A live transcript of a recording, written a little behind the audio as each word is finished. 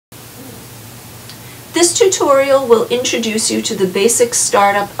This tutorial will introduce you to the basic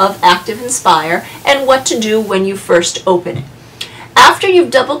startup of ActiveInspire and what to do when you first open it. After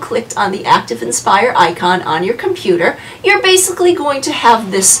you've double-clicked on the ActiveInspire icon on your computer, you're basically going to have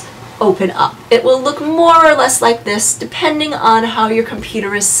this open up. It will look more or less like this depending on how your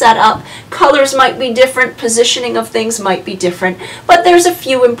computer is set up. Colors might be different, positioning of things might be different, but there's a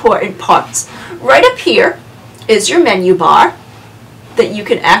few important parts. Right up here is your menu bar that you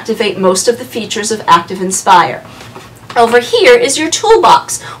can activate most of the features of ActiveInspire. Over here is your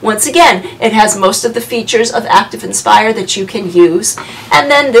toolbox. Once again, it has most of the features of ActiveInspire that you can use. And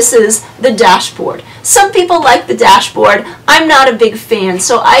then this is the dashboard. Some people like the dashboard. I'm not a big fan,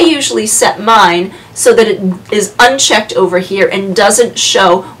 so I usually set mine so that it is unchecked over here and doesn't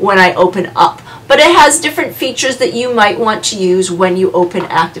show when I open up. But it has different features that you might want to use when you open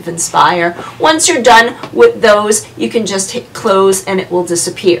ActiveInspire. Once you're done with those, you can just hit close and it will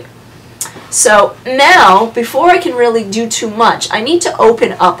disappear. So now, before I can really do too much, I need to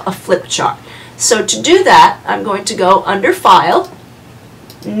open up a flip chart. So to do that, I'm going to go under File,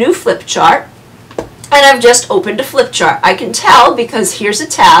 New Flip Chart, and I've just opened a flip chart. I can tell because here's a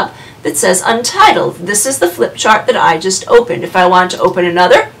tab that says Untitled. This is the flip chart that I just opened. If I want to open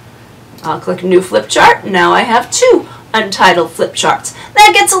another, I'll click New Flip Chart. Now I have two untitled flip charts.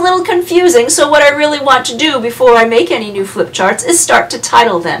 That gets a little confusing, so what I really want to do before I make any new flip charts is start to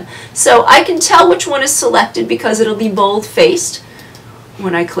title them. So I can tell which one is selected because it'll be bold-faced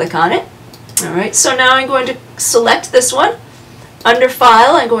when I click on it. Alright, so now I'm going to select this one. Under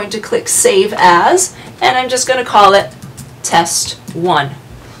File, I'm going to click Save As, and I'm just going to call it Test 1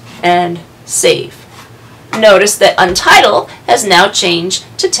 and save. Notice that Untitled has now changed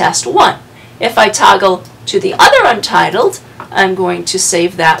to Test 1. If I toggle to the other untitled, I'm going to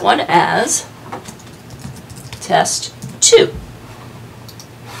save that one as Test 2.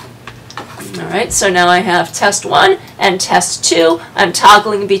 Alright, so now I have Test 1 and Test 2. I'm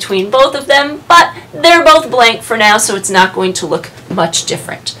toggling between both of them, but they're both blank for now, so it's not going to look much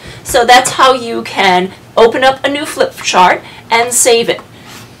different. So that's how you can open up a new flip chart and save it.